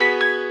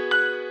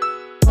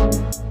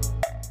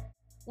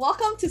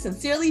Welcome to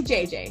Sincerely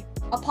JJ,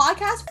 a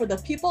podcast for the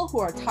people who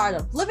are tired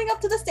of living up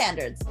to the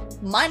standards.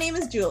 My name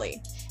is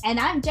Julie.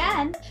 And I'm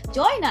Jen.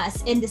 Join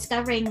us in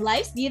discovering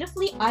life's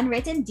beautifully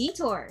unwritten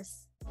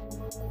detours.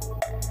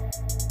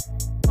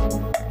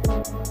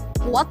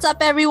 What's up,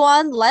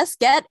 everyone? Let's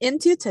get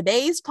into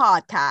today's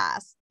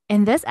podcast.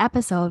 In this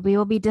episode, we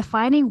will be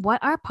defining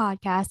what our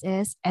podcast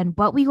is and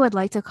what we would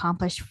like to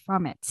accomplish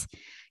from it.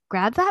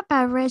 Grab that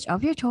beverage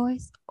of your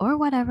choice or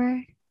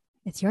whatever.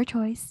 It's your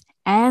choice.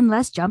 And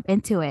let's jump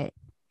into it.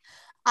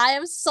 I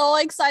am so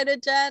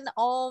excited, Jen.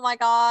 Oh my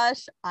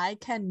gosh. I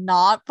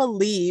cannot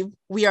believe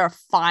we are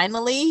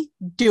finally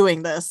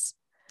doing this.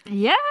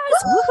 Yes.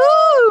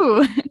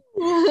 Woohoo!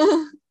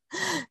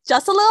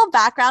 Just a little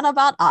background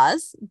about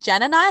us.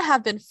 Jen and I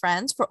have been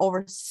friends for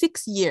over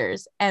 6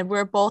 years, and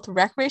we're both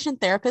recreation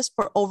therapists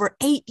for over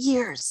 8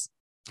 years.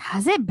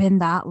 Has it been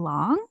that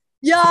long?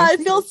 Yeah, it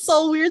feels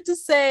so weird to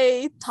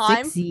say.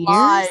 Time 6 years?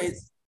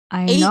 flies.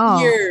 I 8 know.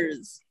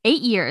 years.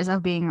 8 years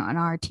of being an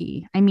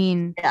RT. I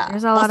mean, Yeah.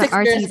 there's a lot of 6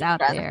 years RTs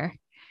out rather. there.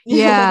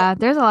 Yeah,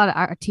 there's a lot of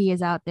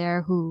RTs out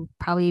there who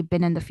probably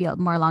been in the field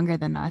more longer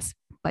than us,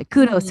 but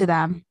kudos to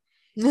them.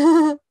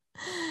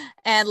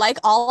 And like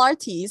all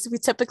RTs, we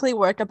typically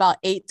work about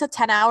 8 to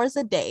 10 hours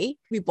a day.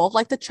 We both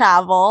like to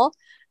travel,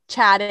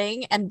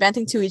 chatting, and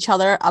venting to each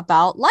other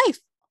about life.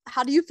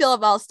 How do you feel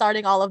about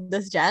starting all of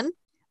this, Jen?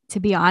 To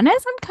be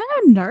honest, I'm kind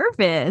of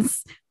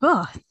nervous.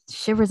 Oh,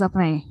 shivers up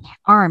my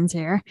arms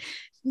here.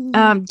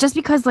 Just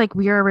because like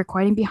we are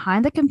recording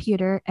behind the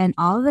computer and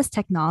all of this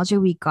technology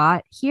we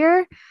got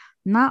here,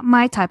 not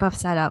my type of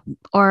setup,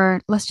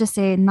 or let's just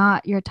say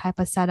not your type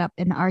of setup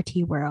in the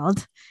RT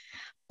world.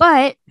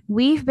 But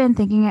we've been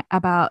thinking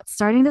about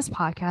starting this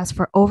podcast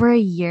for over a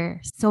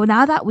year. So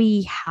now that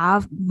we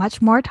have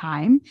much more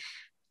time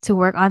to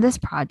work on this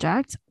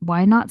project,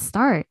 why not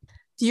start?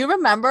 Do you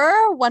remember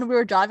when we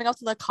were driving up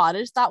to the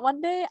cottage that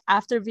one day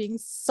after being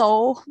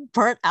so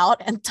burnt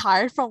out and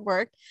tired from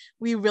work?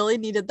 We really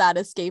needed that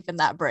escape and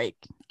that break.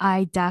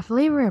 I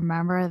definitely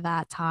remember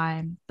that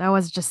time. That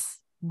was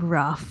just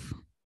rough.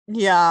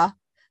 Yeah,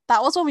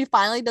 that was when we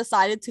finally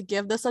decided to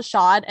give this a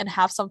shot and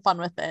have some fun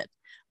with it.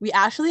 We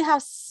actually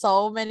have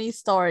so many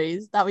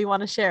stories that we want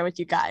to share with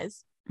you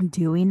guys.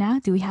 Do we now?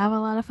 Do we have a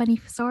lot of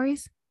funny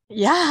stories?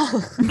 Yeah.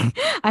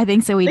 I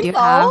think so. We Think do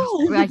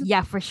so. have.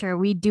 Yeah, for sure.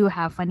 We do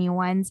have funny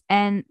ones.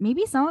 And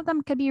maybe some of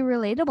them could be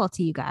relatable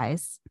to you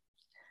guys.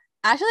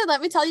 Actually,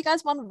 let me tell you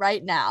guys one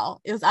right now.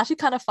 It was actually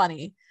kind of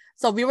funny.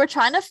 So we were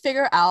trying to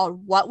figure out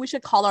what we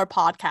should call our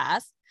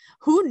podcast.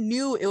 Who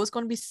knew it was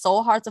going to be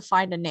so hard to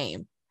find a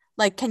name?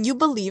 Like, can you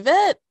believe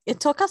it? It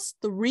took us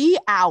 3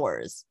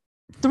 hours.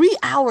 3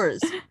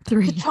 hours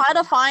to try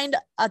to find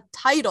a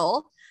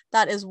title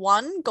that is,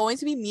 one, going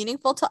to be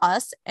meaningful to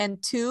us, and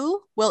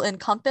 2, will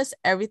encompass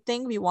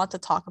everything we want to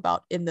talk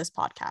about in this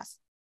podcast.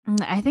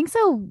 I think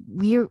so.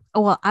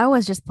 I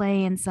was just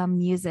playing some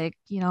music,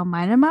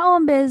 minding my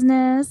own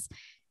business.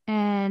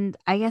 And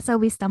I guess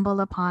we stumbled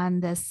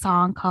upon this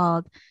song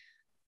called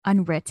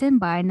Unwritten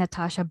by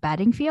Natasha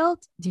Bedingfield.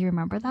 Do you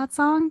remember that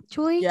song,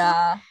 Julie?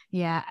 Yeah.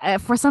 Yeah.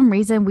 For some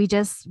reason, we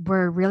just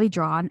were really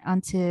drawn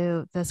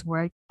onto this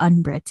word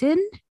unwritten.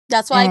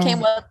 That's why I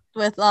came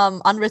with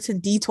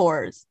Unwritten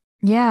Detours.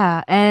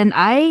 Yeah. And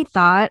I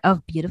thought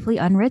of Beautifully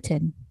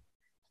Unwritten.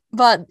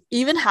 But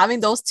even having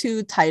those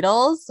two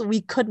titles, we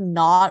could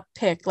not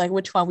pick like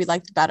which one we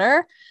liked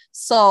better.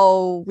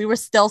 So we were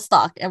still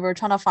stuck and we were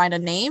trying to find a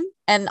name.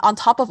 And on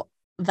top of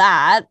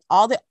that,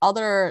 all the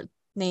other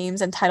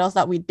names and titles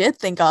that we did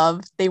think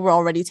of, they were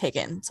already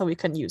taken. So we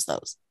couldn't use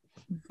those.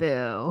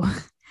 Boo.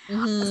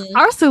 Mm-hmm.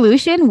 Our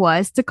solution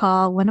was to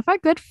call one of our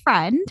good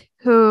friend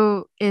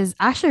who is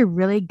actually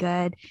really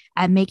good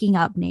at making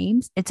up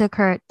names. It took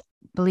her,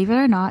 believe it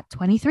or not,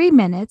 23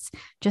 minutes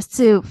just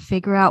to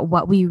figure out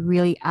what we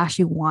really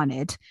actually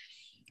wanted.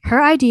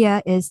 Her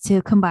idea is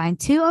to combine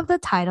 2 of the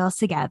titles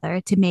together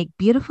to make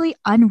Beautifully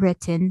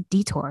Unwritten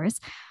Detours,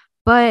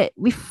 but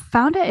we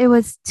found it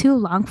was too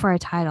long for a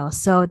title.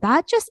 So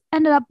that just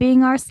ended up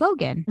being our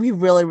slogan. We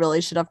really,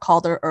 really should have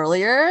called her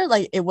earlier.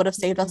 Like, it would have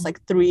saved us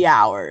like 3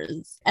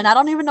 hours. And I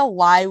don't even know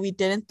why we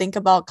didn't think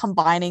about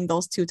combining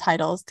those 2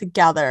 titles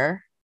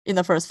together in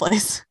the first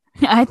place.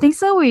 I think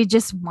so. We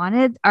just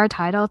wanted our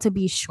title to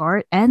be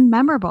short and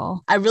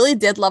memorable. I really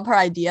did love her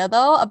idea,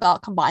 though,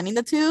 about combining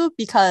the 2,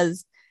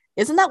 because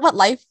isn't that what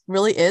life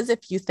really is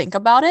if you think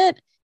about it?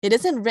 It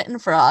isn't written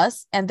for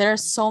us, and there are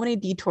so many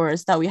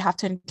detours that we have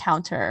to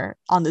encounter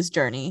on this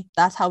journey.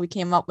 That's how we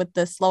came up with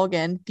the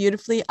slogan,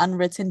 Beautifully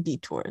Unwritten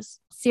Detours.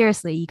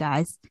 Seriously, you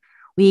guys,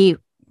 we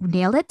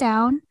nailed it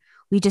down.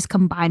 We just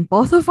combined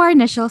both of our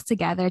initials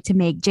together to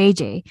make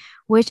JJ,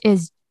 which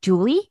is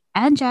Julie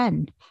and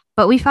Jen.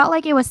 But we felt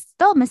like it was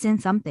still missing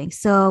something.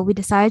 So we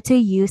decided to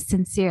use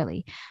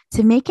Sincerely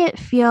to make it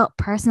feel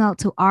personal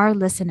to our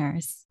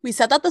listeners. We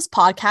said that this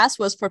podcast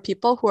was for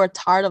people who are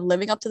tired of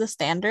living up to the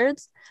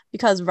standards,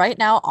 because right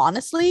now,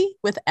 honestly,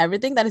 with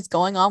everything that is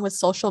going on with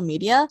social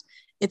media,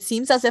 it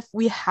seems as if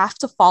we have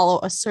to follow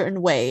a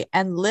certain way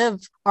and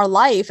live our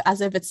life as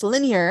if it's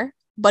linear,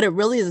 but it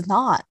really is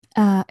not.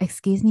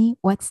 Excuse me,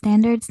 what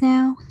standards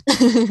now?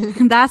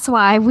 That's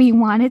why we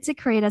wanted to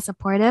create a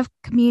supportive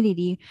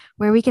community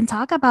where we can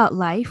talk about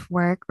life,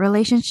 work,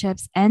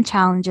 relationships, and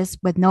challenges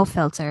with no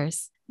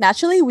filters.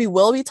 Naturally, we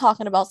will be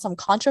talking about some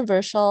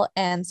controversial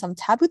and some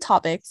taboo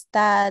topics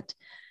that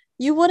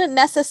you wouldn't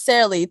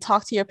necessarily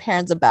talk to your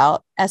parents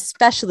about,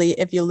 especially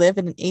if you live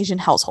in an Asian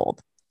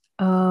household.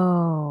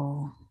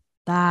 Oh,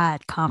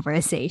 that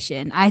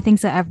conversation. I think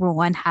so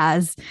everyone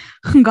has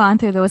gone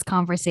through those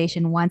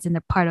conversations once in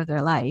the part of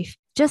their life.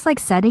 Just like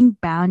setting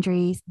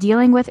boundaries,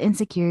 dealing with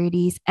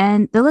insecurities,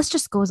 and the list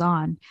just goes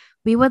on.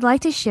 We would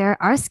like to share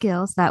our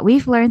skills that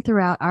we've learned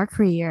throughout our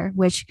career,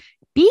 which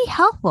be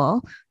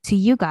helpful to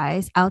you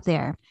guys out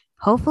there.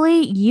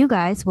 Hopefully, you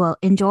guys will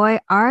enjoy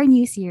our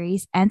new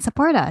series and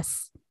support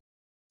us.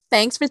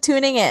 Thanks for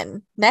tuning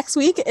in. Next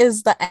week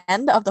is the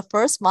end of the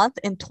first month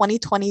in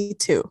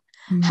 2022.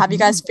 Have you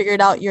guys figured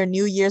out your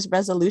New Year's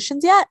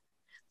resolutions yet?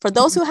 For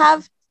those who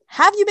have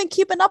you been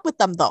keeping up with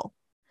them though?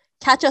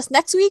 Catch us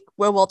next week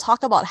where we'll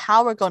talk about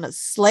how we're going to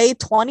slay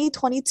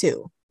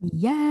 2022.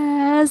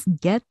 Yes,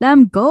 get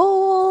them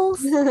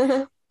goals.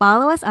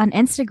 Follow us on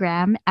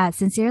Instagram at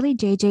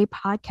SincerelyJJ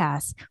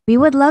Podcast. We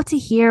would love to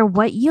hear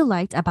what you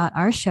liked about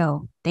our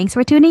show. Thanks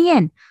for tuning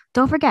in.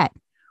 Don't forget,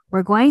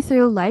 we're going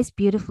through life's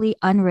beautifully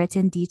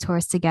unwritten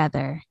detours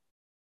together.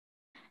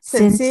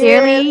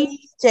 Sincerely,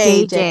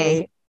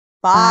 JJ.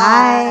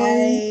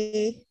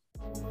 Bye. Bye.